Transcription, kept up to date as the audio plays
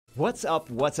What's up,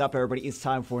 everybody? It's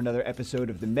time for another episode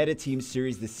of the Meta Team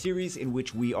series, the series in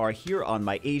which we are here on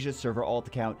my Asia server alt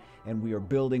account, and we are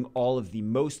building all of the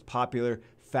most popular,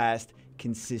 fast,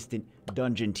 consistent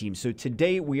dungeon teams. So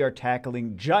today we are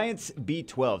tackling Giants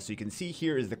B12. So you can see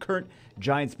here is the current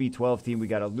Giants B12 team. We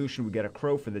got a Lucian, we got a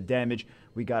Crow for the damage,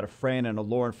 we got a Fran and a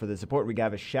Lauren for the support, we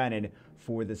got a Shannon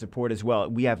for the support as well.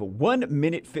 We have a 1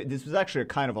 minute fit. This was actually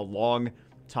kind of a long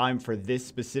time for this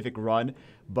specific run,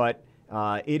 but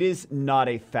it is not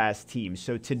a fast team.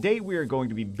 So today we are going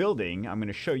to be building, I'm going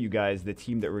to show you guys the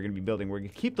team that we're going to be building. We're going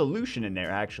to keep the Lucian in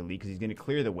there, actually, because he's going to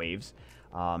clear the waves.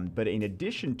 But in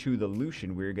addition to the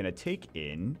Lucian, we're going to take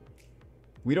in...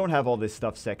 We don't have all this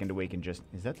stuff second awaken just...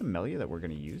 Is that the Mellia that we're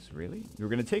going to use, really? We're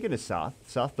going to take in a Sath.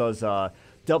 Sath does,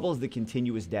 doubles the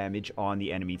continuous damage on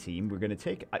the enemy team. We're going to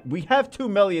take... We have two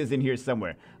Mellias in here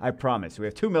somewhere, I promise. We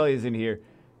have two Mellias in here.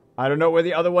 I don't know where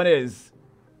the other one is.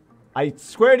 I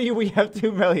swear to you, we have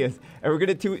two Mellias. And we're going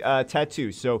to do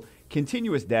Tatu. So,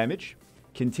 continuous damage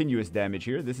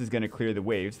here. This is going to clear the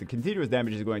waves. The continuous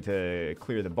damage is going to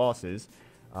clear the bosses.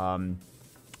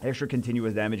 Extra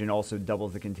continuous damage and also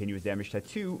doubles the continuous damage.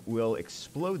 Tatu will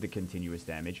explode the continuous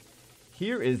damage.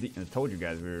 Here is the... I told you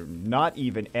guys, we're not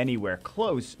even anywhere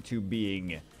close to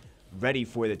being ready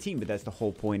for the team, but that's the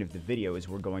whole point of the video, is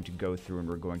we're going to go through and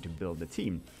we're going to build the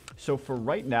team. So for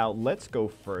right now, let's go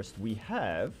first. We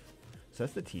have... So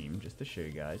that's the team, just to show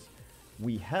you guys.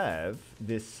 We have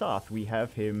this Sath. We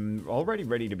have him already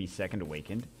ready to be second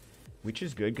awakened, which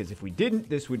is good, because if we didn't,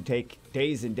 this would take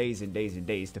days and days and days and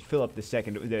days to fill up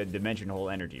the dimension hole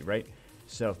energy, right?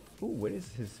 So, ooh, what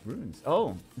is his runes?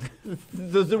 Oh,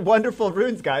 those are wonderful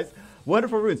runes, guys.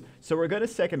 Wonderful runes. So we're going to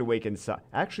second awaken Sath.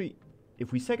 Actually,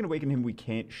 if we second awaken him, we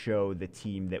can't show the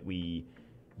team that we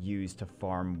use to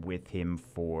farm with him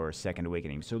for second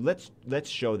awakening. So let's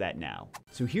show that now.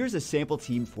 So here's a sample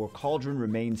team for Cauldron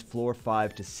Remains Floor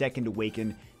 5 to second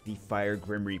awaken the Fire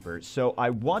Grim Reaper. So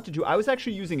I was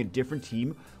actually using a different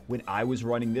team when I was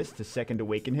running this to second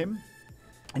awaken him.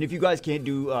 And if you guys can't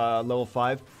do level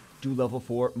 5, do level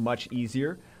 4, much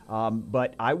easier.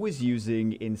 But I was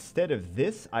using, instead of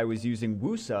this, I was using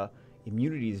Wusa.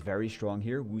 Immunity is very strong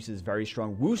here. Wusa is very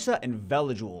strong. Wusa and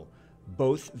Veligul,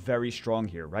 both very strong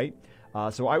here, right?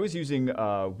 So I was using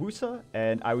Wusa,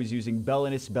 and I was using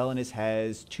Belinus. Belinus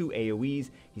has 2 AoEs.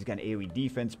 He's got an AoE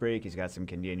defense break. He's got some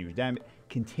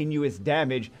continuous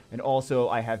damage, and also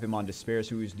I have him on Despair,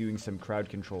 so he's doing some crowd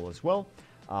control as well.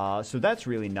 So that's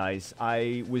really nice.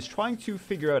 I was trying to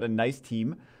figure out a nice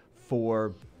team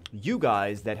for you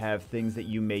guys that have things that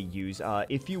you may use.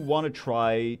 If you want to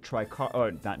try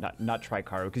not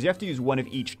Tricario, because you have to use one of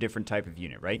each different type of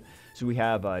unit, right? So we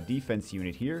have a defense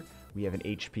unit here, we have an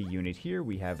HP unit here,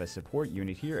 we have a support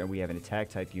unit here, and we have an attack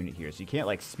type unit here. So you can't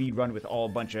like speed run with all a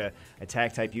bunch of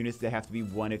attack type units. They have to be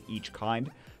one of each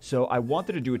kind. So I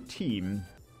wanted to do a team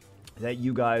that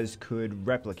you guys could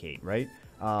replicate, right?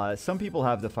 Some people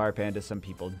have the Fire Panda, some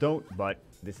people don't, but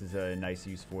this is a nice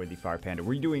use for the Fire Panda.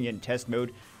 We're doing it in test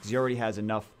mode because he already has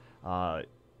enough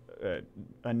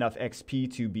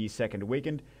XP to be second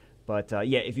awakened. But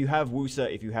yeah, if you have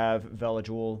Wusa, if you have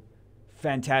Veligul,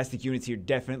 fantastic units here.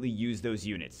 Definitely use those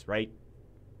units, right?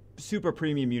 Super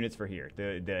premium units for here.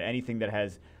 Anything that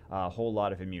has a whole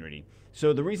lot of immunity.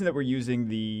 So the reason that we're using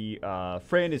the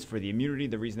Fran is for the immunity.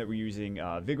 The reason that we're using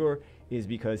Vigor is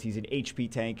because he's an HP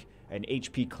tank, an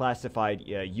HP classified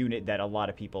unit that a lot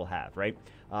of people have, right?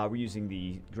 We're using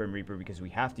the Grim Reaper because we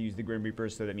have to use the Grim Reaper,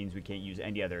 so that means we can't use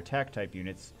any other attack type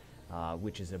units,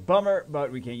 which is a bummer,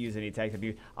 but we can't use any attack type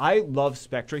units. I love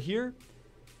Spectra here.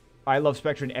 I love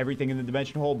Spectra and everything in the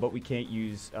dimension hole, but we can't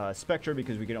use Spectra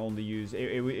because we can only use...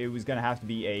 It was going to have to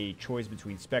be a choice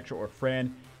between Spectra or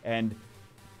Fran, and...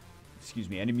 Excuse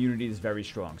me, and immunity is very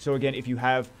strong. So again, if you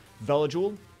have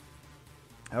Veligul,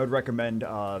 I would recommend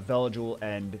Veligul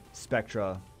and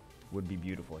Spectra would be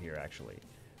beautiful here, actually.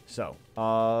 So,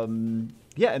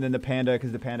 yeah, and then the Panda,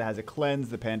 because the Panda has a cleanse,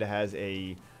 the Panda has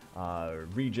a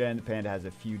regen, the Panda has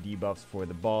a few debuffs for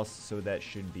the boss, so that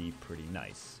should be pretty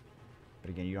nice.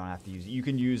 But again, you don't have to use it. You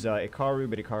can use Ikaru,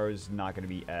 but Ikaru's not going to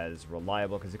be as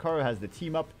reliable because Ikaru has the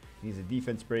team up. He's a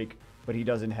defense break, but he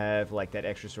doesn't have like that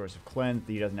extra source of cleanse.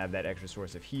 He doesn't have that extra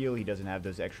source of heal. He doesn't have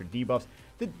those extra debuffs.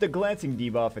 The glancing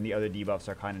debuff and the other debuffs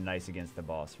are kind of nice against the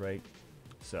boss, right?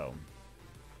 So,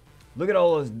 look at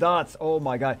all those dots. Oh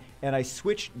my god. And I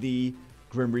switched the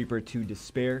Grim Reaper to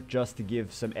Despair just to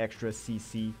give some extra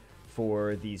CC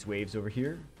for these waves over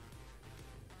here.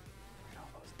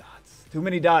 Too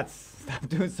many dots. Stop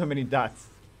doing so many dots.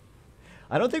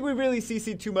 I don't think we really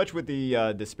CC'd too much with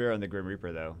the Despair on the Grim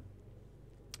Reaper, though,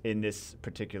 in this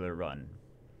particular run.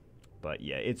 But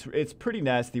yeah, it's pretty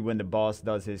nasty when the boss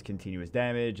does his continuous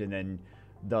damage and then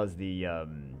does the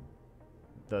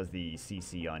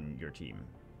CC on your team,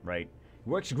 right? It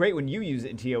works great when you use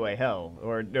it in TOA Hell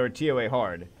or TOA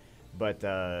Hard, but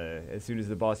as soon as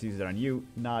the boss uses it on you,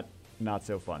 not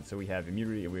so fun. So we have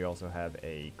immunity and we also have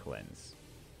a cleanse.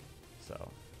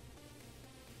 So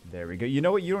there we go. You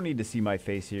know what? You don't need to see my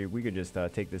face here. We could just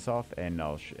take this off and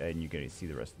you can see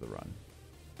the rest of the run.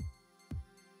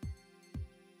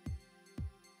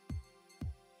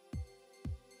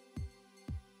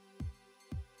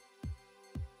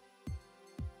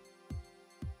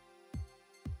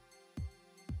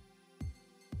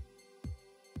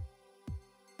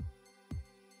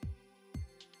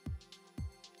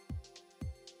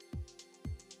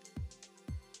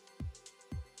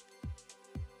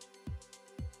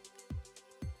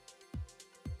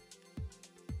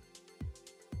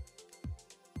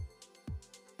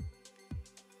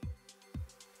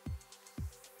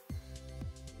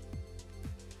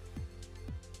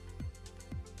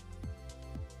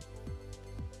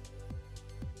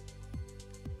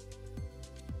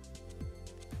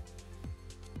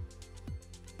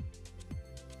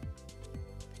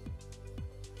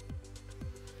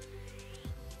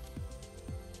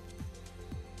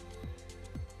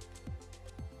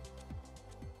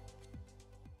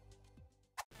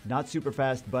 Not super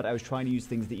fast, but I was trying to use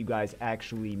things that you guys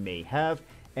actually may have,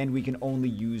 and we can only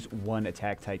use one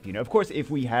attack type unit. Of course, if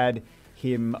we had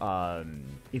him,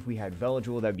 if we had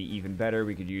Veligil, that'd be even better.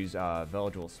 We could use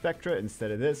Veligil Spectra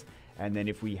instead of this, and then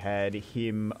if we had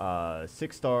him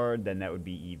 6-star, then that would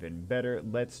be even better.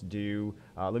 Let's do,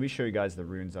 let me show you guys the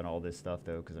runes on all this stuff,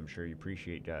 though, because I'm sure you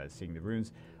appreciate seeing the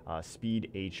runes.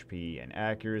 Speed, HP, and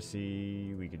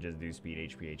accuracy. We could just do speed,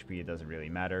 HP. It doesn't really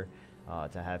matter.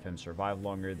 To have him survive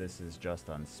longer, this is just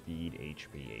on speed,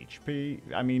 HP.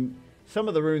 I mean, some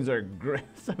of the runes are great.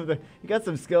 You got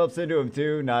some skill ups into him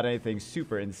too. Not anything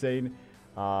super insane.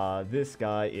 This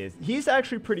guy he's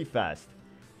actually pretty fast.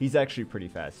 Speed,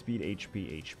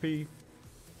 HP.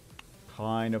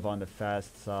 Kind of on the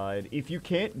fast side. If you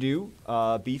can't do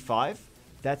B5,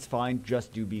 that's fine.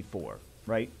 Just do B4,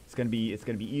 right? It's gonna be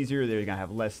easier. They're gonna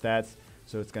have less stats.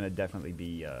 So it's going to definitely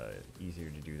be easier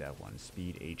to do that one.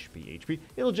 Speed, HP.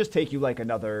 It'll just take you like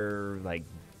another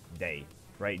day,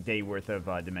 right? Day worth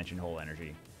of Dimension Hole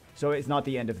energy. So it's not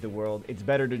the end of the world. It's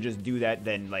better to just do that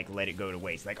than let it go to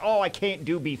waste. Like, oh, I can't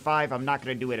do B5. I'm not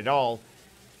going to do it at all.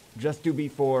 Just do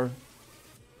B4.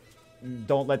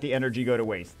 Don't let the energy go to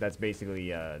waste. That's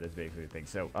basically the thing.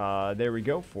 So there we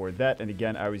go for that. And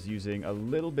again, I was using a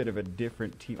little bit of a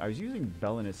different team. I was using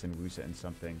Belinus and Wusa and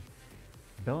something.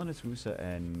 Belinus, Wusa,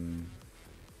 and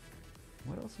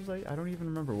what else was I don't even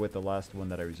remember what the last one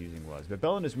that I was using was. But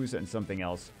Belinus, Wusa, and something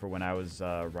else for when I was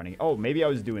running. Oh, maybe I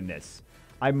was doing this.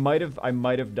 I might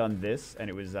have done this, and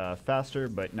it was faster,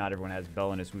 but not everyone has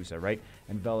Belinus, Wusa, right?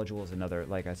 And Veligil is another,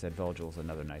 like I said, Veligil is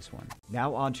another nice one.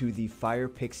 Now on to the Fire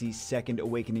Pixie Second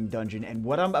Awakening Dungeon, and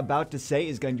what I'm about to say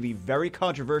is going to be very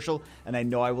controversial, and I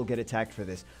know I will get attacked for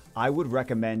this. I would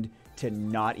recommend to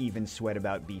not even sweat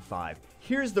about B5.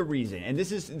 Here's the reason, and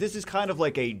this is kind of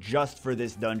like a just for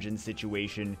this dungeon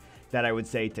situation that I would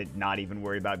say to not even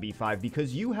worry about B5,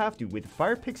 because you have to, with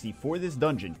Fire Pixie for this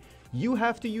dungeon, you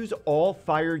have to use all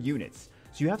fire units.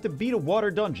 So you have to beat a water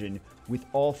dungeon with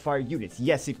all fire units.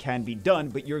 Yes, it can be done,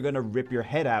 but you're gonna rip your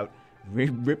head out,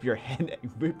 rip your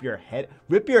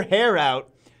hair out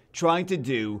trying to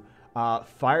do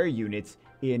fire units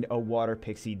in a water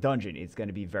pixie dungeon. It's going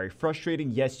to be very frustrating.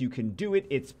 Yes, you can do it.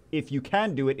 If you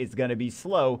can do it, it's going to be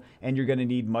slow, and you're going to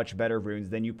need much better runes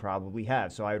than you probably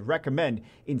have. So I would recommend,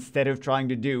 instead of trying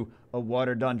to do a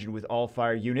water dungeon with all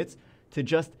fire units, to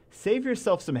just save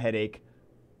yourself some headache.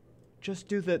 Just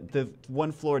do the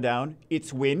one floor down.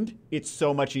 It's wind. It's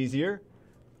so much easier.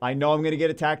 I know I'm going to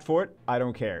get attacked for it. I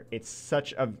don't care. It's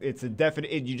a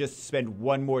definite, you just spend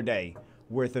one more day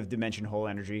worth of Dimension Hole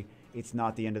energy. It's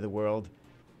not the end of the world.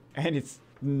 And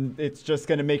it's just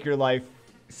going to make your life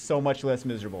so much less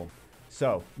miserable.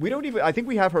 So, I think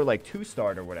we have her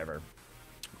 2-star or whatever.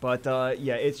 But,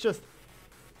 yeah, it's just,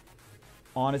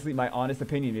 honestly, my honest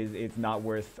opinion is it's not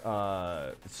worth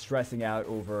stressing out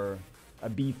over a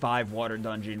B5 water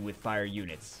dungeon with fire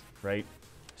units, right?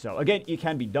 So, again, it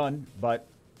can be done, but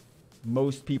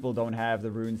most people don't have the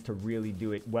runes to really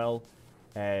do it well.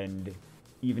 And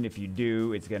even if you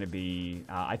do, it's going to be,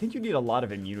 I think you need a lot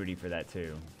of immunity for that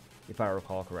too, if I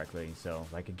recall correctly. So,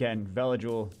 again,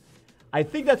 Veligil, I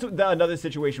think that's another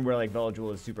situation where,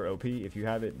 Veligil is super OP if you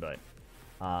have it, but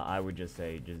I would just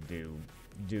say just do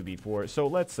B4. So,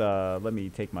 let me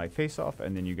take my face off,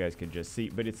 and then you guys could just see,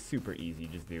 but it's super easy.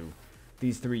 Just do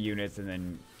these 3 units, and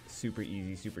then Super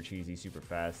easy, super cheesy, super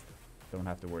fast. Don't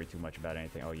have to worry too much about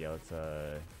anything. Oh yeah, let's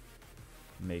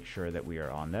make sure that we are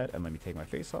on that. And let me take my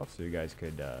face off so you guys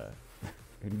could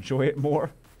enjoy it more.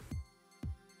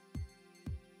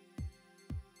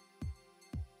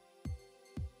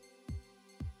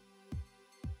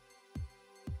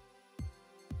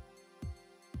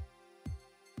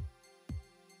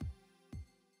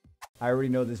 I already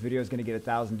know this video is going to get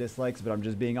 1,000 dislikes, but I'm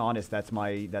just being honest. That's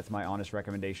my honest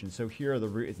recommendation. So here are the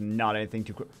it's not anything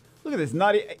too. Look at this,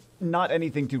 not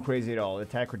anything too crazy at all.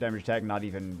 Attack, crit damage, attack, not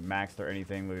even maxed or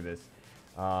anything. Look at this.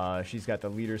 She's got the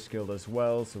leader skill as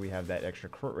well, so we have that extra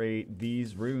crit rate.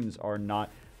 These runes are not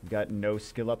got no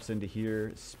skill ups into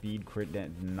here. Speed, crit,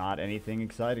 not anything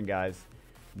exciting, guys.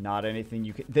 Not anything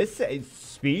you can. This is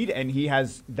speed, and he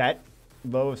has that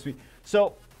low of speed.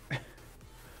 So.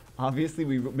 Obviously,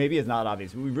 maybe it's not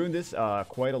obvious. We ruined this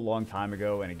quite a long time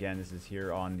ago, and again, this is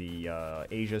here on the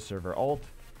Asia server alt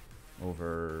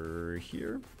over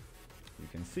here. You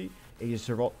can see Asia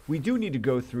server alt. We do need to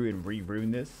go through and re-rune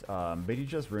this, but he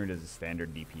just ruined as a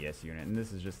standard DPS unit, and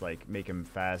this is just like make him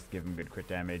fast, give him good crit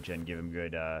damage, and give him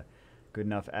good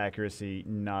enough accuracy.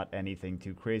 Not anything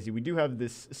too crazy. We do have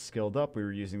this skilled up. We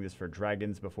were using this for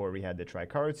dragons before we had the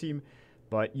Tricaro team,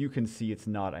 but you can see it's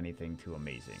not anything too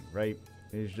amazing, right?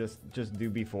 It's just do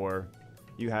before.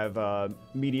 You have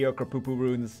mediocre poo-poo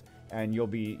runes, and you'll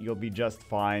be just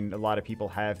fine. A lot of people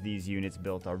have these units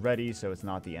built already, so it's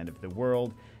not the end of the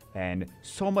world, and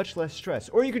so much less stress.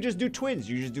 Or you could just do twins.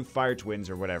 You just do fire twins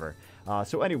or whatever.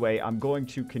 So anyway, I'm going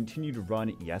to continue to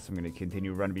run. Yes, I'm going to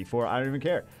continue to run B4. I don't even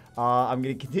care. I'm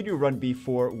going to continue to run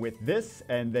B4 with this,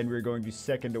 and then we're going to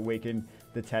second awaken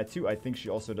the Tatu. I think she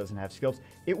also doesn't have skills.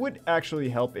 It would actually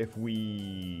help if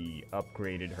we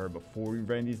upgraded her before we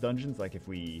ran these dungeons. Like if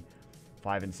we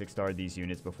 5 and 6 starred these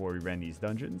units before we ran these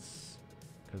dungeons.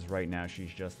 Because right now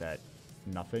she's just at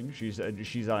nothing. She's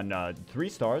on 3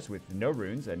 stars with no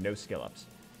runes and no skill ups.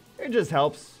 It just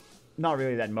helps. Not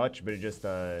really that much, but it just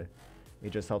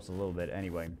helps a little bit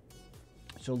anyway.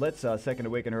 So let's second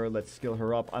awaken her. Let's skill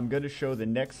her up. I'm going to show the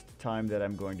next time that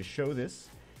I'm going to show this.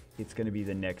 It's going to be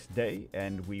the next day,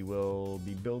 and we will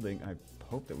be building. I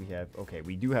hope that we have. Okay,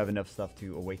 we do have enough stuff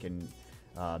to awaken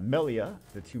Mellia,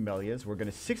 the 2 Mellias. We're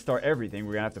going to 6-star everything.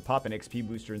 We're going to have to pop an XP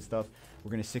booster and stuff.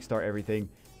 We're going to 6-star everything.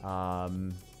 Yeah,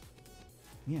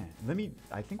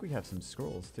 I think we have some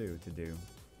scrolls too to do.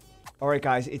 All right,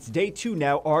 guys, it's day 2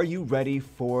 now. Are you ready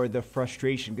for the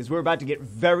frustration? Because we're about to get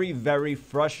very, very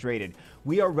frustrated.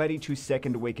 We are ready to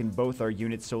second awaken both our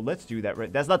units, so let's do that.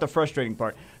 Right? That's not the frustrating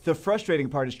part. The frustrating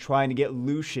part is trying to get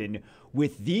Lucian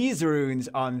with these runes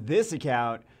on this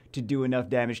account to do enough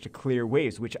damage to clear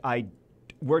waves, which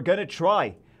we're going to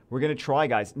try. We're going to try,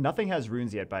 guys. Nothing has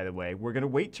runes yet, by the way. We're going to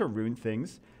wait to rune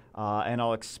things, and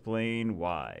I'll explain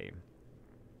why.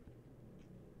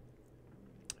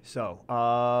 So,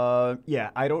 yeah,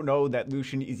 I don't know that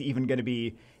Lucian is even going to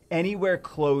be anywhere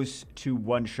close to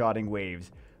one-shotting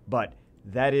waves, but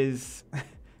that is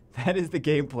that is the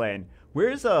game plan.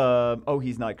 Where's oh,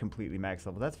 he's not completely max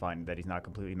level. That's fine that he's not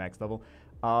completely max level.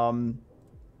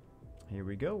 Here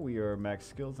we go. We are max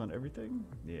skills on everything.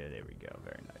 Yeah, there we go.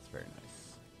 Very nice, very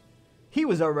nice. He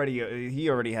was already he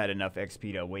already had enough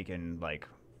XP to awaken, like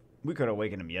we could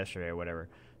awaken him yesterday or whatever.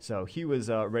 So he was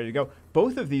ready to go.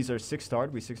 Both of these are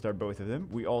 6-starred. We 6-starred both of them.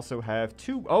 We also have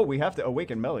 2. Oh, we have to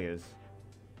awaken Mellias.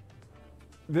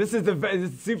 This is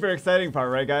the super exciting part,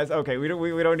 right, guys? Okay, we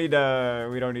don't need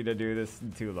to do this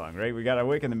too long, right? We got to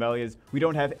awaken the Mellias. We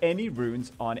don't have any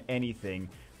runes on anything.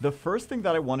 The first thing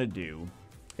that I want to do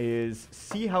is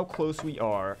see how close we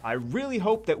are. I really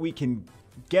hope that we can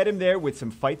get him there with some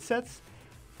fight sets.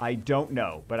 I don't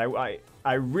know, but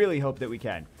I really hope that we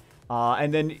can.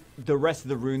 And then the rest of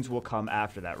the runes will come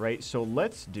after that, right? So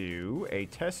let's do a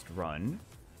test run.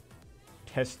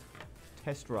 Test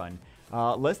run.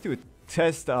 Let's do a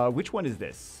test. Which one is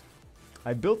this?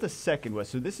 I built a second one.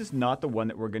 So this is not the one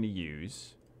that we're going to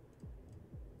use.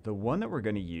 The one that we're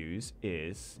going to use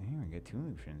is... Here, we get 2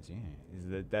 Lucians.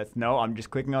 Yeah. No, I'm just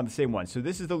clicking on the same one. So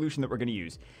this is the Lucian that we're going to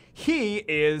use. He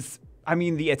is... I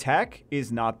mean, the attack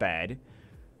is not bad.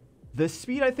 The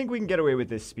speed, I think we can get away with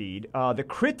this speed. The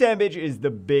crit damage is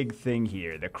the big thing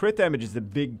here. The crit damage is the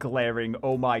big glaring,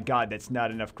 oh my god, that's not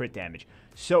enough crit damage.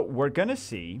 So we're going to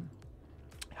see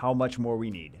how much more we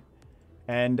need.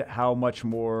 And how much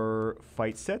more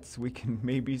fight sets we can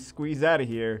maybe squeeze out of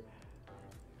here.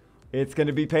 It's going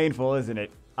to be painful, isn't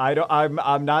it?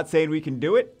 I'm not saying we can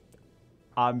do it.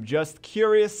 I'm just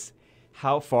curious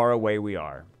how far away we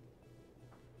are.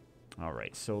 All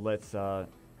right, so let's...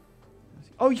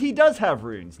 Oh, he does have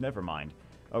runes. Never mind.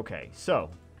 Okay, so.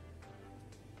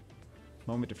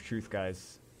 Moment of truth,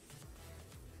 guys.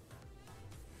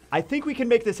 I think we can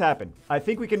make this happen. I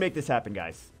think we can make this happen,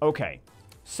 guys. Okay.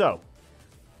 So,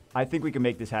 I think we can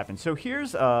make this happen. So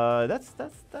here's that's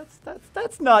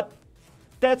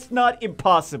not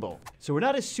impossible. So we're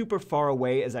not as super far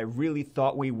away as I really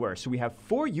thought we were. So we have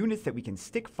 4 units that we can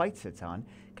stick fight sets on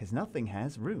because nothing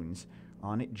has runes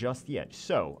on it just yet.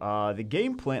 So the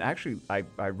game plan, actually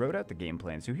I wrote out the game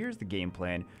plan. So here's the game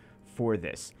plan for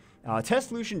this.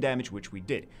 Test Lucian damage, which we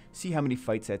did. See how many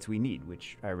fight sets we need,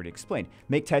 which I already explained.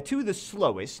 Make Tatu the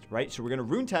slowest, right? So we're going to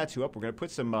rune Tatu up. We're going to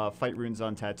put some fight runes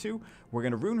on Tatu. We're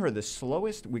going to rune her the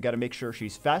slowest. We got to make sure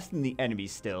she's faster than the enemy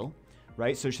still,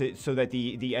 right? So that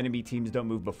the enemy teams don't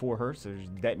move before her. So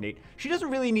detonate. She doesn't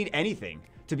really need anything,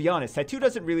 to be honest. Tatu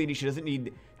doesn't really need, she doesn't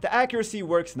need, the accuracy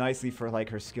works nicely for like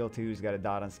her skill 2. She's got a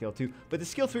dot on skill 2, but the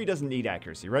skill 3 doesn't need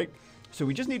accuracy, right? So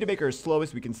we just need to make her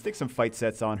slowest. We can stick some fight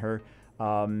sets on her.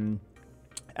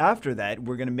 After that,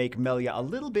 we're going to make Mellia a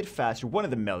little bit faster. One of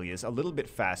the Mellias a little bit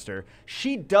faster.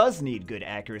 She does need good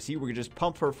accuracy. We're going to just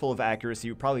pump her full of accuracy.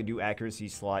 We'll probably do accuracy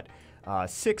slot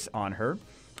 6 on her.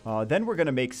 Then we're going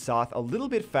to make Sath a little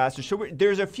bit faster. So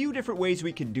there's a few different ways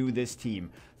we can do this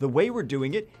team. The way we're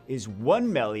doing it is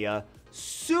 1 Mellia,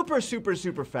 super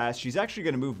fast. She's actually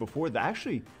going to move before the...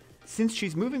 Actually, since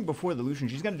she's moving before the Lucian,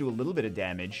 she's going to do a little bit of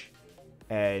damage.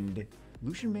 And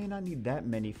Lucian may not need that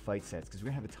many fight sets because we're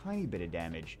going to have a tiny bit of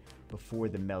damage before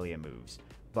the Mellia moves.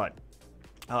 But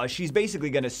she's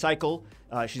basically going to cycle.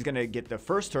 She's going to get the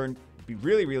first turn, be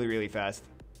really fast.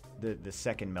 The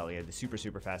second Mellia, the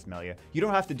super fast Mellia. You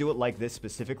don't have to do it like this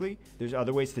specifically. There's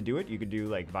other ways to do it. You could do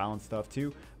like violent stuff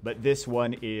too. But this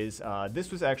one is, this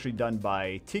was actually done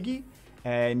by Tiggy.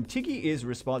 And Tiggy is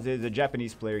responsible, the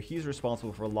Japanese player. He's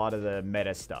responsible for a lot of the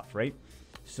meta stuff, right?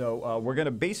 So we're going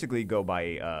to basically go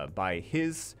by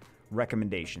his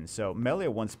recommendations. So Mellia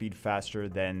 1 speed faster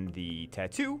than the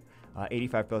Tatu.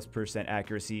 85+%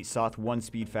 accuracy. Sath 1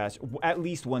 speed faster, at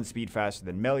least 1 speed faster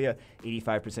than Mellia.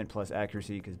 85% plus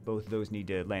accuracy because both those need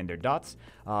to land their dots.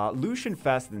 Lucian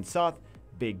faster than Sath,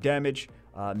 big damage.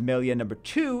 Mellia number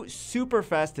 2, super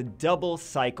fast to double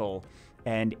cycle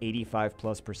and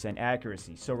 85+%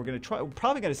 accuracy. So we're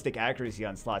probably gonna stick accuracy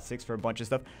on slot 6 for a bunch of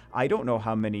stuff. I don't know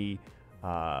how many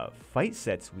fight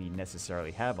sets we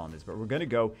necessarily have on this, but we're gonna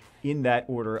go in that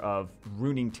order of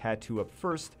runing Tatu up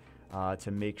first.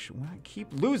 To make sure... I keep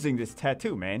losing this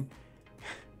Tatu, man.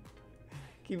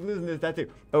 Keep losing this Tatu.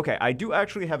 Okay, I do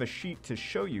actually have a sheet to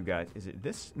show you guys. Is it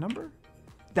this number?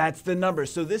 That's the number.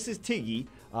 So this is Tiggy,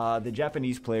 the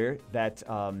Japanese player that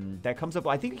that comes up...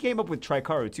 I think he came up with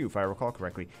Trikaru, too, if I recall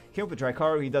correctly. He came up with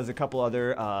Trikaru. He does a couple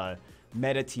other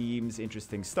meta teams,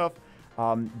 interesting stuff.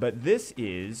 But this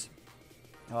is...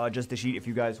 just a sheet if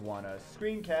you guys want to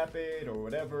screen cap it or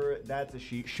whatever. That's a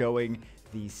sheet showing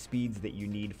the speeds that you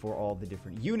need for all the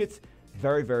different units.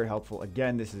 Very helpful.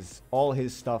 Again, this is all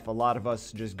his stuff. A lot of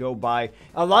us just go by.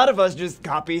 A lot of us just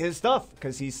copy his stuff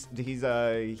because he's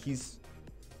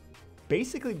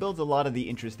basically builds a lot of the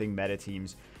interesting meta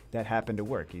teams that happen to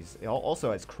work. He's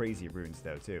also has crazy runes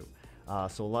though too.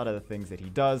 So a lot of the things that he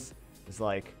does is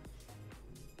like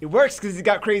it works because he's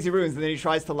got crazy runes, and then he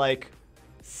tries to like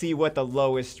see what the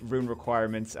lowest rune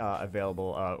requirements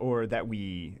available or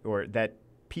that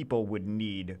people would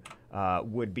need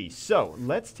would be. So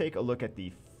let's take a look at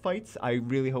the fights. I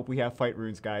really hope we have fight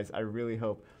runes, guys. I really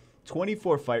hope.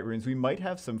 24 fight runes. We might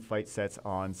have some fight sets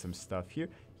on some stuff here.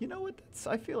 You know what?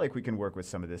 I feel like we can work with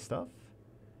some of this stuff.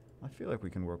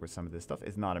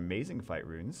 It's not amazing fight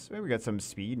runes. We got some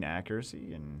speed and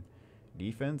accuracy and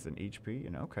defense and HP.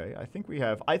 And okay, I think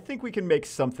we can make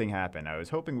something happen. I was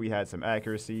hoping we had some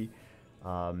accuracy.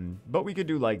 But we could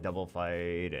do like double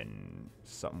fight and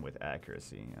something with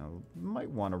accuracy. Might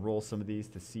want to roll some of these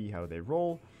to see how they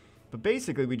roll. But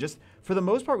basically, for the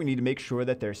most part, we need to make sure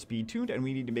that they're speed tuned, and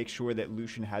we need to make sure that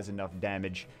Lucian has enough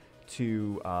damage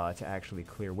to actually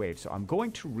clear waves. So I'm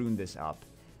going to rune this up.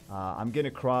 I'm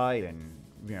gonna cry and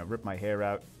rip my hair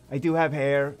out. I do have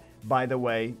hair, by the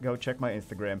way. Go check my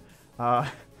Instagram.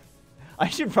 I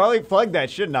should probably plug that,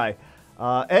 shouldn't I?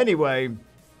 Anyway.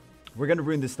 We're going to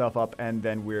rune this stuff up, and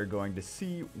then we're going to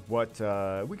see what...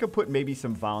 we could put maybe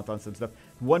some Violent on some stuff.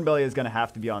 1 Mellia is going to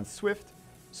have to be on Swift,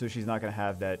 so she's not going to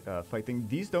have that fight thing.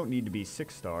 These don't need to be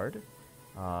 6-starred,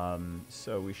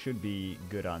 so we should be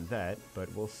good on that.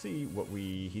 But we'll see what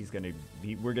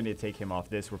we're going to take him off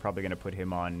this. We're probably going to put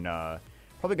him on...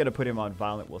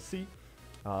 Violent. We'll see.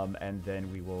 And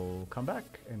then we will come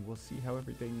back, and we'll see how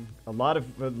everything... A lot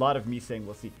of me saying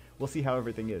we'll see. We'll see how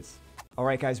everything is. All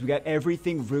right, guys, we got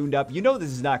everything runed up. You know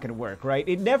this is not going to work, right?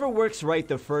 It never works right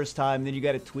the first time. Then you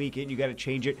got to tweak it. You got to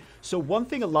change it. So one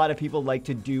thing a lot of people like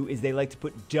to do is they like to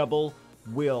put double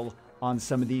will on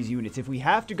some of these units. If we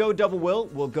have to go double will,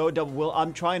 we'll go double will.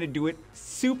 I'm trying to do it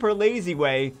super lazy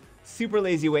way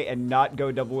and not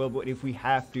go double will. But if we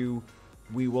have to,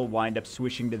 we will wind up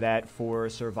switching to that for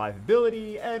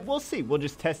survivability. And we'll see. We'll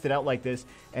just test it out like this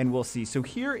and we'll see. So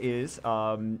here is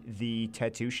the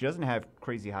Tatu. She doesn't have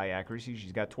crazy high accuracy.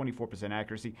 She's got 24%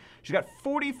 accuracy. She's got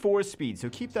 44 speed. So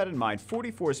keep that in mind.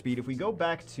 44 speed. If we go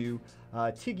back to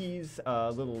Tiggy's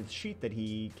little sheet that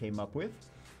he came up with,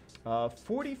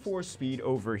 44 speed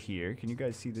over here. Can you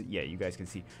guys see that? Yeah, you guys can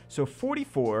see. So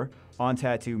 44 on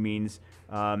Tatu means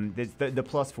the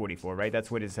plus 44, right? That's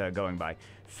what it's going by.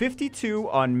 52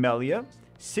 on Mellia,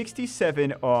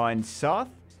 67 on Sath,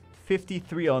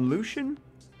 53 on Lucian,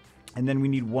 and then we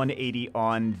need 180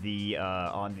 on the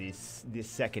on this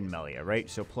second Mellia, right?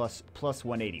 So plus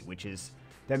 180, which is,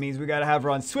 that means we gotta have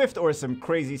her on Swift or some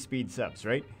crazy speed subs,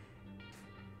 right?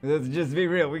 Let's just be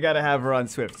real. We got to have her on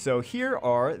Swift. So here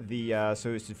are the,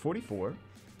 so it's 44.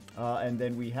 And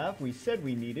then we said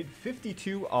we needed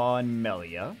 52 on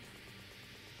Mellia.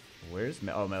 Where's,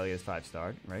 oh, Mellia's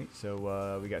 5-star, right?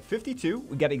 So we got 52.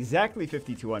 We got exactly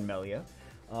 52 on Mellia.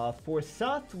 For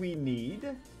Sath, we need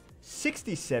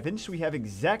 67. So we have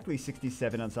exactly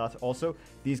 67 on Sath. Also,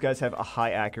 these guys have a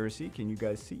high accuracy. Can you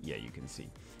guys see? Yeah, you can see.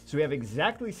 So we have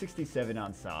exactly 67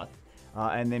 on Sath.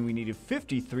 And then we needed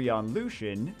 53 on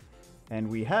Lucian. And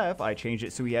we have, I changed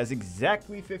it, so he has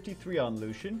exactly 53 on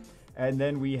Lucian. And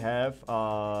then we have,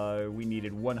 we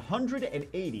needed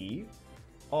 180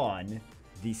 on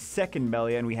the second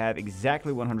Mellia. And we have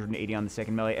exactly 180 on the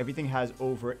second Mellia. Everything has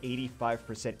over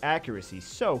 85% accuracy.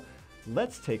 So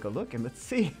let's take a look and let's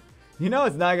see. You know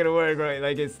it's not going to work, right?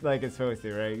 Like it's supposed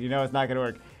to, right? You know it's not going to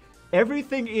work.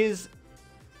 Everything is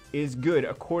good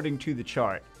according to the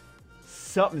chart.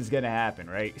 Something's going to happen,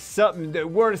 right? The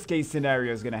worst case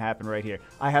scenario is going to happen right here.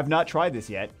 I have not tried this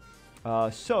yet.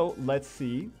 So let's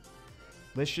see.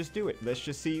 Let's just do it. Let's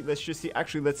just see.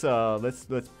 Actually, let's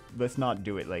not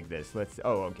do it like this.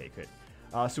 Oh, okay, good.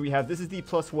 So we have, this is the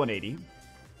plus 180.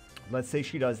 Let's say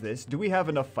she does this. Do we have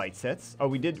enough fight sets? Oh,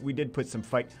 we did put some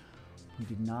fight. We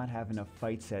did not have enough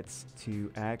fight sets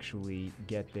to actually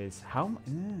get this.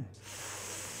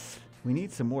 We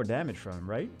need some more damage from him,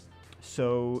 right?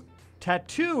 So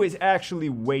Tatu is actually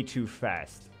way too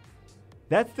fast.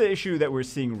 That's the issue that we're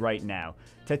seeing right now.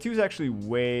 Tatu is actually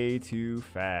way too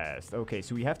fast. Okay,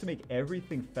 so we have to make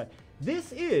everything fast.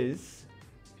 This is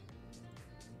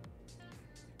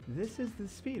the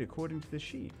speed according to the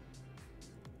sheet.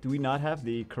 Do we not have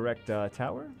the correct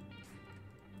tower?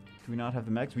 Do we not have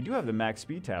the max? We do have the max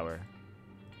speed tower.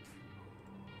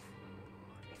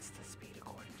 It's the speed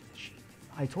according to the sheet.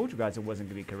 I told you guys it wasn't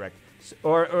going to be correct.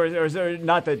 Or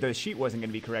not that the sheet wasn't going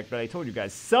to be correct, but I told you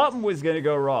guys something was going to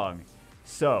go wrong.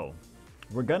 So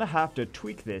we're going to have to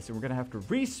tweak this, and we're going to have to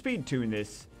re-speed tune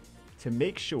this to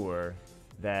make sure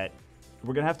that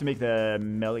we're going to have to make the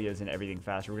Mellias and everything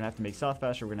faster. We're going to have to make Sath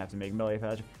faster. We're going to have to make Mellia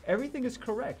faster. Everything is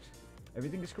correct.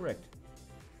 Everything is correct.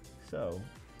 So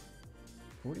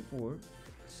 44.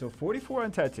 So 44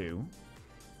 on Tatu.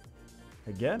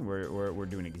 Again, we're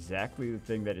doing exactly the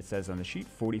thing that it says on the sheet.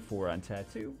 44 on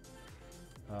Tatu.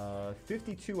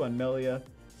 52 on Mellia.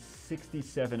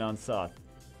 67 on Sath.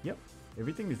 Yep.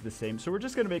 Everything is the same. So we're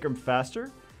just going to make them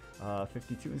faster.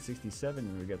 52 and 67,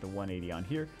 and we got the 180 on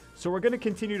here. So we're going to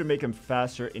continue to make them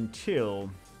faster until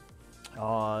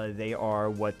they are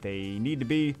what they need to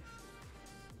be.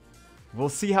 We'll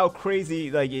see how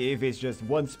crazy, like if it's just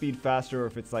one speed faster or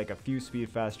if it's like a few speed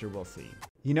faster, we'll see.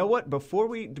 You know what? Before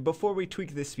we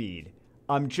tweak the speed,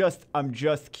 I'm just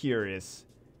curious.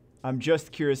 I'm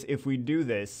just curious if we do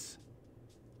this.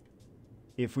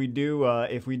 If we do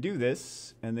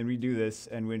this, and then we do this,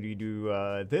 and when we do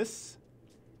this,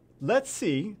 let's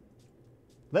see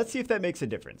if that makes a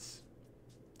difference.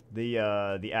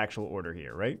 The actual order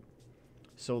here, right?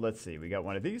 So let's see. We got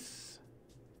one of these.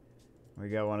 We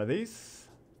got one of these.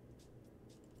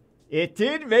 It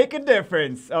did make a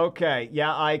difference. Okay.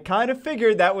 Yeah, I kind of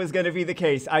figured that was going to be the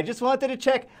case. I just wanted to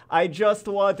check.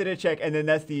 And then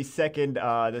that's the second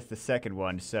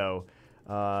one. So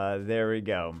there we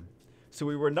go. So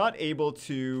we were not able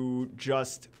to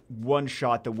just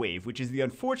one-shot the wave, which is the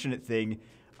unfortunate thing.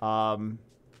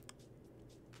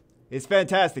 It's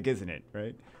fantastic, isn't it?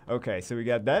 Right? Okay, so we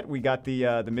got that. We got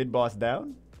the mid-boss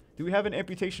down. Do we have an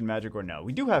amputation magic or no?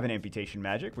 We do have an amputation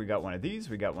magic. We got one of these.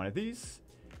 We got one of these.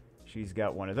 She's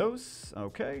got one of those.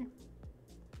 Okay.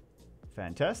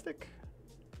 Fantastic.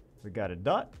 We got a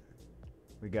dot.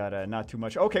 We got a not too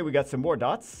much. Okay, we got some more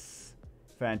dots.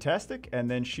 Fantastic.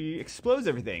 And then she explodes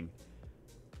everything.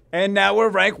 And now we're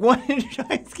rank 1 in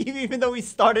Giants Scheme, even though we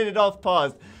started it off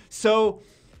paused. So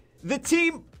the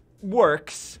team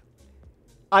works.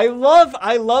 I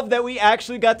love that we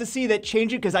actually got to see that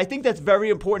changing, because I think that's very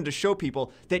important to show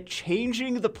people that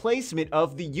changing the placement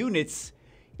of the units,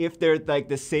 if they're like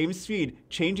the same speed,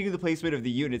 changing the placement of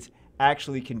the units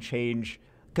actually can change,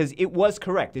 because it was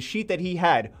correct. The sheet that he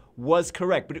had was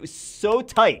correct, but it was so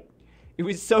tight. It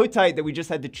was so tight that we just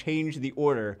had to change the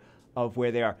order of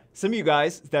where they are. Some of you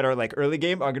guys that are like early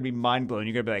game are going to be mind blown.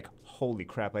 You're going to be like, holy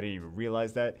crap, I didn't even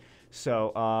realize that.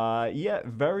 So, yeah,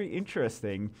 very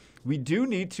interesting. We do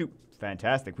need to,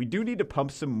 fantastic. We do need to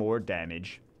pump some more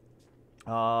damage.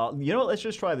 You know, let's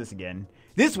just try this again.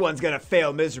 This one's going to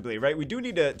fail miserably, right? We do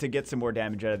need to get some more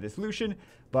damage out of this Lucian,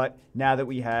 but now that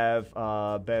we have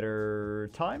better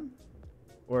time,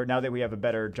 or now that we have a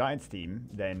better Giants team,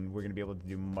 then we're going to be able to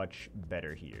do much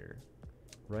better here.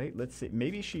 Right? Let's see.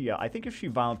 Maybe she, I think if she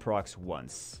Violent procs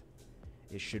once,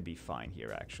 it should be fine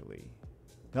here, actually.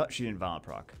 No, she didn't Violent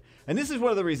proc. And this is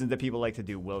one of the reasons that people like to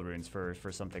do will runes for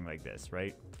something like this,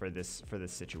 right? For this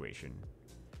situation.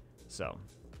 So.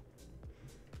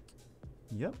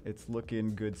 Yep, it's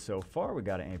looking good so far. We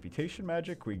got an amputation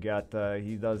magic. We got,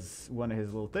 he does one of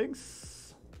his little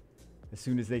things. As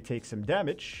soon as they take some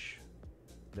damage,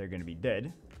 they're going to be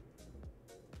dead.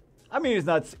 I mean,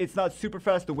 it's not super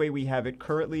fast the way we have it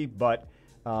currently, but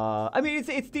I mean,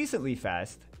 it's decently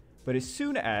fast. But as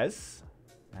soon as,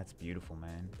 that's beautiful,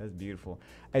 man. That's beautiful.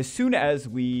 As soon as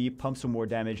we pump some more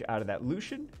damage out of that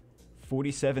Lucian,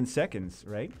 47 seconds,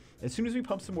 right? As soon as we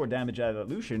pump some more damage out of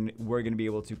that Lucian, we're going to be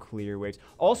able to clear waves.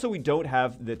 Also, we don't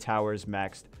have the towers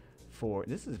maxed for,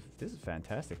 this is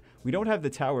fantastic. We don't have the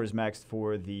towers maxed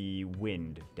for the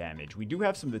wind damage. We do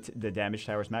have some of the damage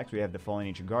towers maxed. We have the Fallen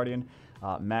Ancient Guardian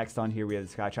maxed on here. We have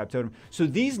the Skytrap Totem. So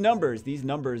these numbers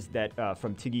that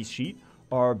from Tiggy's sheet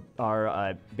are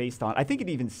based on, I think it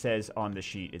even says on the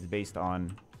sheet, it's based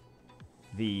on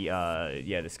the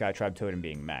the Skytrap Totem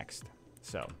being maxed.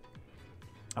 So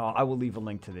I will leave a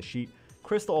link to the sheet.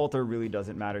 Crystal Altar really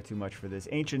doesn't matter too much for this.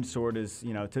 Ancient Sword is,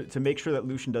 you know, to make sure that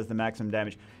Lucian does the maximum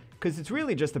damage, because it's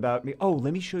really just about me. Oh,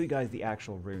 let me show you guys the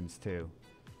actual runes too.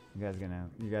 You guys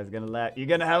gonna laugh. You're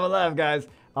gonna have a laugh, guys.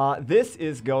 This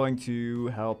is going to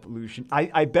help Lucian.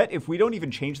 I bet if we don't even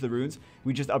change the runes,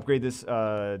 we just upgrade this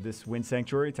this Wind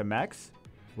Sanctuary to max,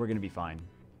 we're gonna be fine.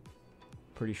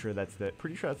 Pretty sure that's the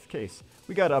case.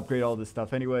 We gotta upgrade all this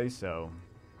stuff anyway, so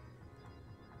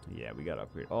yeah, we gotta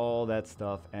upgrade all that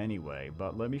stuff anyway.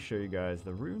 But let me show you guys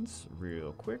the runes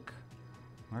real quick.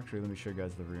 Actually, let me show you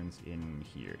guys the runes in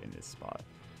here in this spot.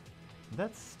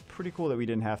 That's pretty cool that we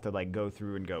didn't have to like go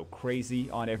through and go crazy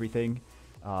on everything.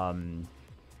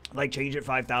 Like change it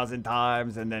 5,000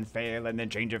 times and then fail, and then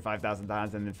change it 5,000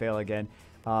 times and then fail again.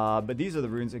 But these are the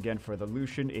runes again for the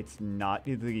Lucian. He's not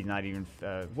even,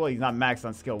 well, he's not maxed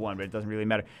on skill 1, but it doesn't really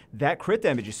matter. That crit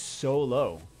damage is so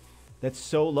low. That's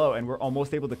so low, and we're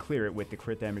almost able to clear it with the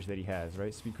crit damage that he has,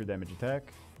 right? Speed crit damage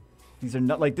attack. These are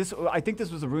not like this. I think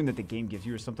this was a rune that the game gives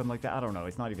you or something like that. I don't know.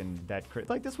 It's not even that crit.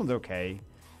 Like this one's okay,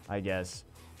 I guess.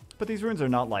 But these runes are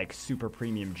not like super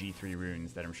premium G3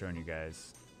 runes that I'm showing you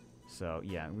guys. So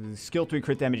yeah, skill 3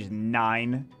 crit damage is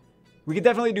 9. We could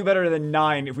definitely do better than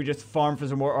 9 if we just farm for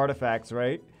some more artifacts,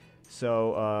 right?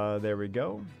 So there we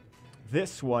go.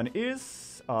 This one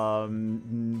is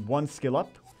 1 skill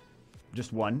up,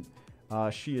 just 1.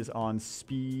 She is on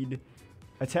speed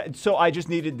attack. So I just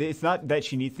needed, it's not that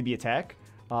she needs to be attack.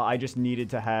 I just needed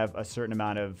to have a certain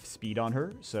amount of speed on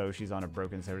her. So she's on a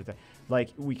broken sort of thing.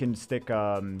 Like we can stick,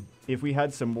 if we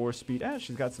had some more speed,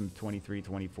 she's got some 23,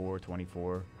 24,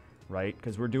 24, right?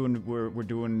 Because we're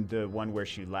doing the one where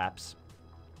she laps.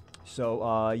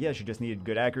 So yeah, she just needed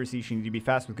good accuracy. She needed to be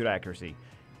fast with good accuracy.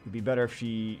 It'd be better if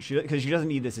she because she doesn't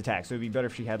need this attack. So it'd be better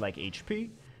if she had like HP.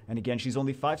 And again, she's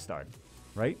only 5-starred.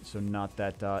 Right, so not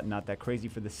that crazy.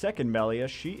 For the second Mellia,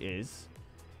 she is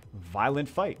Violent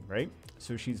Fight, right?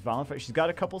 So she's Violent Fight. She's got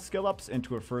a couple skill ups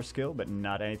into her first skill, but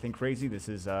not anything crazy. This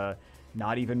is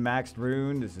not even maxed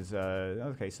rune. This is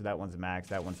okay. So that one's maxed.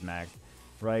 That one's maxed,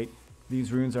 right?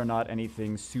 These runes are not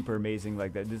anything super amazing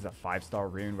like that. This is a 5-star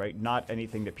rune, right? Not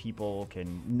anything that people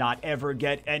can not ever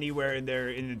get anywhere in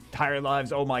their entire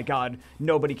lives. Oh my God,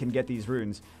 nobody can get these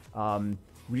runes.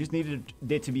 We just needed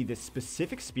it to be this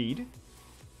specific speed.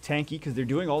 Tanky, because they're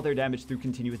doing all their damage through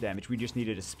continuous damage. We just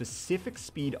needed a specific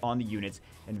speed on the units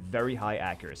and very high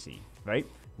accuracy, right?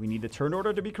 We need the turn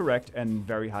order to be correct and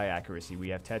very high accuracy. We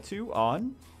have Tatu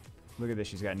on, look at this,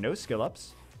 she's got no skill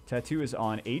ups. Tatu is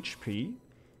on HP,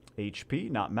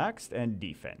 not maxed, and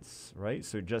defense, right?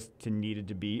 So just needed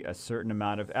to be a certain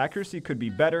amount of accuracy. Could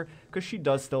be better because she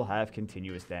does still have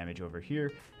continuous damage over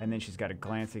here. And then she's got a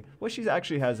glancing, well, she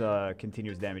actually has a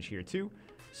continuous damage here too.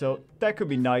 So that could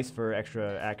be nice for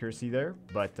extra accuracy there,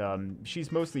 but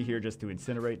she's mostly here just to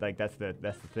incinerate. Like that's the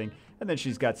thing. And then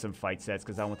she's got some fight sets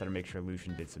because I wanted to make sure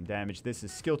Lucian did some damage. This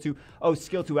is skill 2. Oh,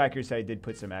 skill 2 accuracy. I did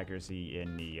put some accuracy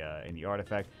in the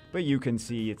artifact, but you can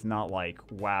see it's not like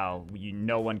wow,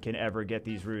 no one can ever get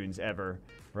these runes ever,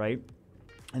 right?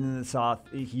 And then the Sath,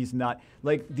 he's not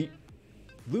like the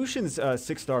Lucian's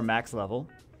 6-star max level.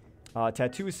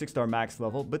 Tatu is 6-star max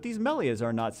level, but these Mellias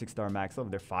are not 6-star max level.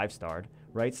 They're 5-starred,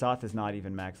 right? Sath is not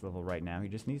even max level right now. He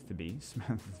just needs to be.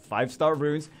 5-star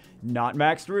runes, not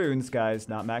maxed runes, guys.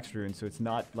 Not maxed runes. So it's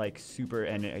not like super,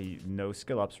 and no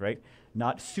skill ups, right?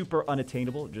 Not super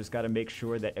unattainable. Just got to make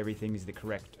sure that everything is the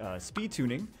correct speed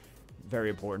tuning. Very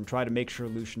important. Try to make sure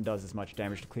Lucian does as much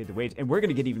damage to clear the waves. And we're going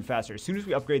to get even faster. As soon as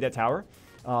we upgrade that tower,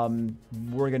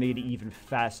 we're going to get even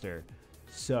faster.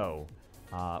 So...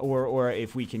 or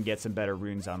if we can get some better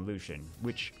runes on Lucian,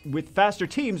 which with faster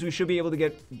teams, we should be able to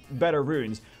get better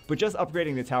runes. But just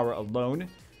upgrading the tower alone,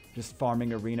 just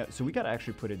farming arena. So we got to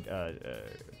actually put a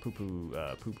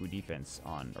poo-poo defense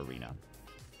on arena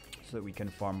so that we can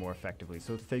farm more effectively.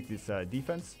 So let's take this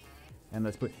defense and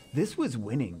let's put, this was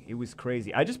winning. It was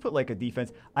crazy. I just put like a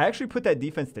defense. I actually put that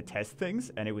defense to test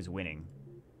things and it was winning,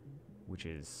 which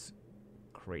is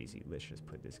crazy. Let's just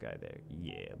put this guy there.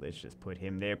 Yeah, let's just put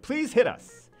him there. Please hit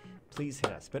us. Please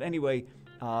hit us. But anyway,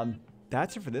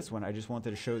 that's it for this one. I just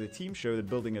wanted to show the team, show the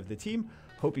building of the team.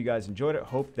 Hope you guys enjoyed it.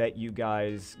 Hope that you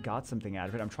guys got something out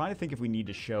of it. I'm trying to think if we need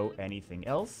to show anything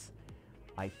else.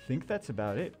 I think that's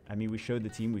about it. I mean, we showed the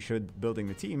team. We showed building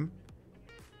the team.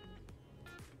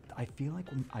 I feel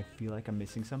like I'm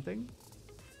missing something.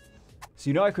 So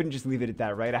you know I couldn't just leave it at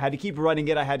that, right? I had to keep running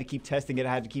it. I had to keep testing it.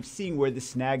 I had to keep seeing where the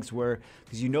snags were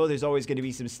because you know there's always going to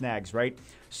be some snags, right?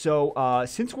 So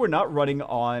since we're not running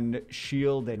on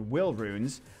shield and will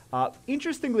runes,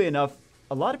 interestingly enough,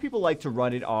 a lot of people like to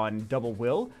run it on double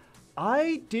will.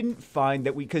 I didn't find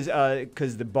that because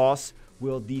the boss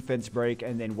will defense break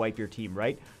and then wipe your team,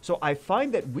 right? So I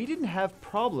find that we didn't have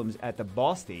problems at the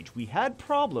boss stage. We had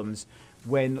problems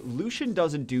when Lucian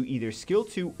doesn't do either skill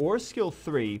 2 or skill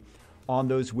 3 on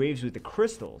those waves with the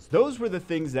crystals. Those were the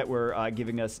things that were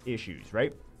giving us issues,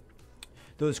 right?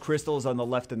 Those crystals on the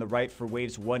left and the right for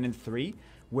waves 1 and 3,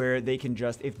 where they can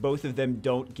just, if both of them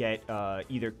don't get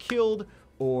either killed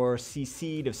or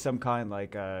CC'd of some kind,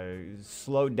 like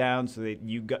slowed down so that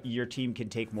your team can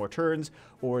take more turns,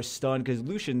 or stunned, because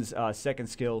Lucian's second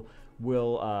skill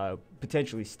will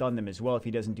potentially stun them as well if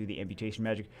he doesn't do the amputation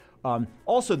magic.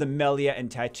 Also, the Mellia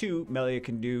and Tatu. Mellia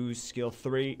can do skill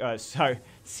 2,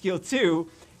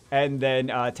 and then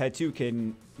Tatu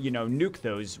can, nuke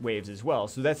those waves as well.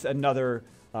 So that's another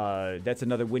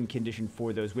win condition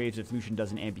for those waves if Lucian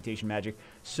does an amputation magic.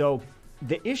 So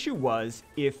the issue was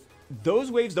if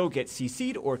those waves don't get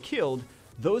CC'd or killed,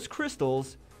 those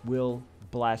crystals will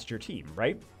blast your team,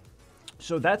 right?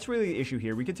 So that's really the issue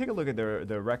here. We can take a look at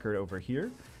the record over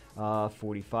here.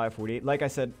 45, 48. Like I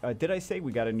said, did I say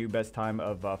we got a new best time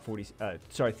of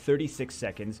 36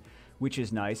 seconds, which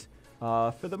is nice.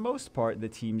 For the most part, the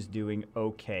team's doing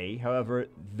okay. However,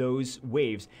 those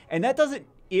waves, and that doesn't,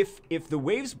 if the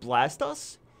waves blast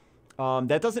us,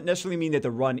 that doesn't necessarily mean that the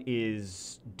run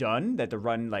is done, that the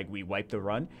run, like we wipe the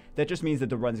run. That just means that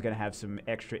the run's going to have some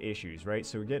extra issues, right?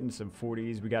 So we're getting some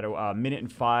 40s. We got a minute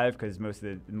and 5 because most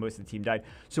of the team died.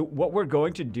 So what we're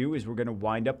going to do is we're going to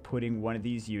wind up putting one of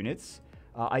these units.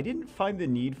 I didn't find the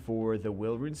need for the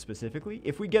will rune specifically.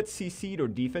 If we get CC'd or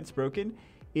defense broken,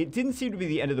 it didn't seem to be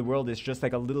the end of the world. It's just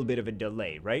like a little bit of a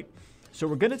delay, right? So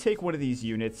we're going to take one of these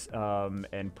units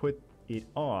and put it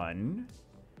on...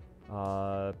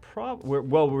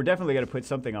 we're definitely going to put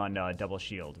something on double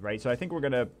shield, right? So I think we're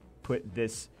going to put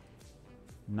this,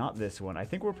 not this one. I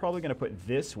think we're probably going to put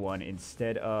this one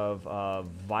instead of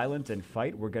violent and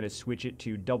fight. We're going to switch it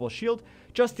to double shield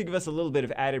just to give us a little bit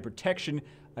of added protection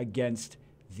against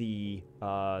the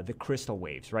crystal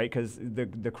waves, right? Because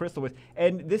the crystal waves,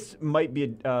 and this might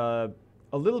be a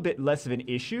little bit less of an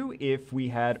issue if we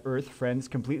had Earth Friends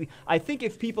completely. I think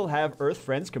if people have Earth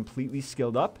Friends completely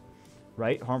skilled up,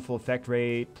 right? Harmful effect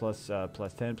rate plus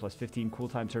 10, plus 15, cool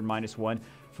time turn -1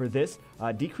 for this.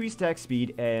 Decreased attack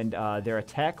speed and their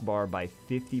attack bar by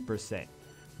 50%,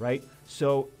 right?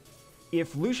 So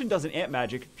if Lucian does an amp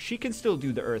magic, she can still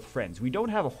do the Earth Friends. We don't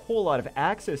have a whole lot of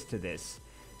access to this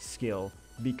skill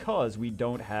because we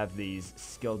don't have these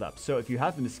skilled up. So if you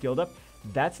have them skilled up,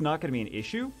 that's not going to be an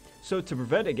issue. So to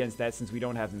prevent against that, since we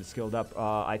don't have them skilled up,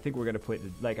 I think we're going to put,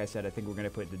 like I said, I think we're going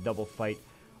to put the double fight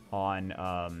on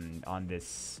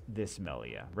this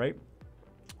Mellia, right?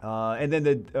 And then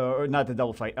not the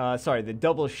double fight, sorry, the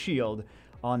double shield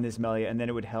on this Mellia, and then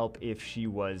it would help if she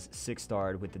was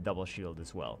 6-starred with the double shield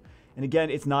as well. And again,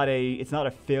 it's not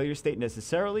a failure state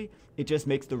necessarily. It just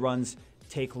makes the runs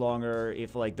take longer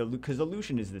if like because the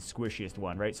Lucian is the squishiest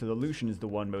one, right? So the Lucian is the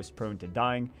one most prone to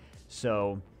dying.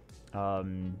 So,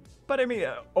 but I mean,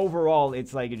 overall,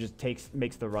 it's like it just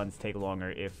makes the runs take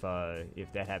longer if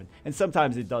that happens. And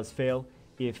sometimes it does fail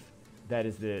if that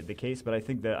is the case. But I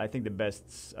think the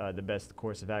best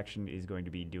course of action is going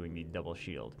to be doing the double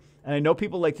shield. And I know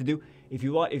people like to do if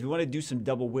you want to do some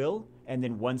double will and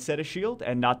then one set of shield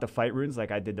and not the fight runes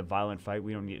like I did the violent fight.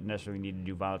 We don't necessarily need to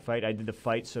do violent fight. I did the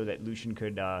fight so that Lucian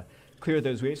could clear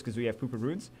those waves because we have pooper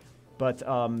runes. But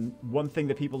one thing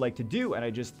that people like to do, and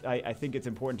I think it's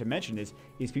important to mention, is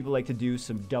people like to do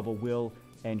some double will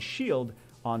and shield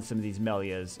on some of these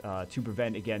Mellias to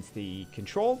prevent against the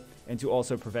control and to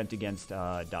also prevent against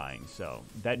dying. So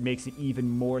that makes it even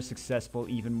more successful,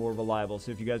 even more reliable.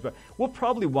 So if you guys, we'll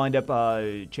probably wind up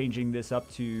changing this up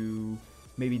to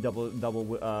maybe double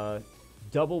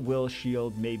will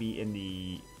shield maybe in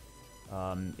the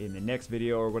next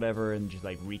video or whatever, and just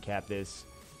like recap this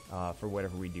for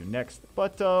whatever we do next.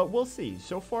 But we'll see.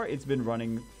 So far, it's been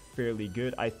running fairly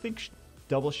good. I think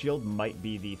double shield might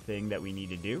be the thing that we need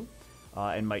to do.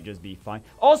 And might just be fine.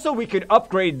 Also, we could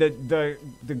upgrade the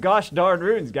gosh darn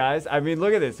runes, guys. I mean,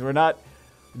 look at this. We're not...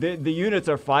 The units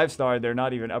are 5-star. They're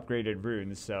not even upgraded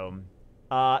runes. So,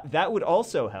 that would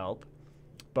also help.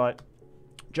 But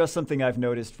just something I've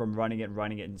noticed from running it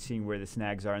and seeing where the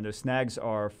snags are. And those snags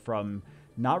are from...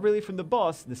 Not really from the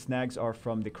boss. The snags are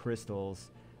from the crystals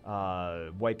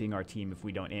wiping our team if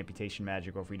we don't amputation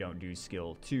magic or if we don't do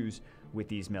skill 2s with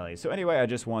these Mellias. So anyway, I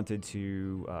just wanted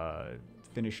to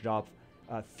finish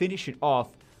it off,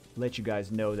 let you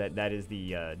guys know that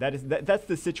that's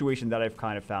the situation that I've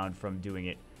kind of found from doing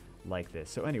it like this.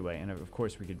 So anyway, and of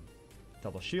course we could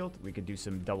double shield, we could do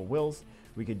some double wills,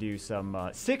 we could do some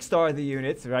 6-star the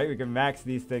units, right? We can max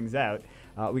these things out.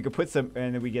 We could put some,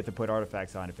 and then we get to put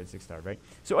artifacts on if it's 6-star, right?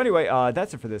 So anyway,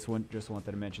 that's it for this one. Just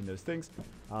wanted to mention those things.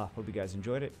 Hope you guys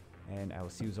enjoyed it, and I will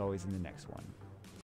see you as always in the next one.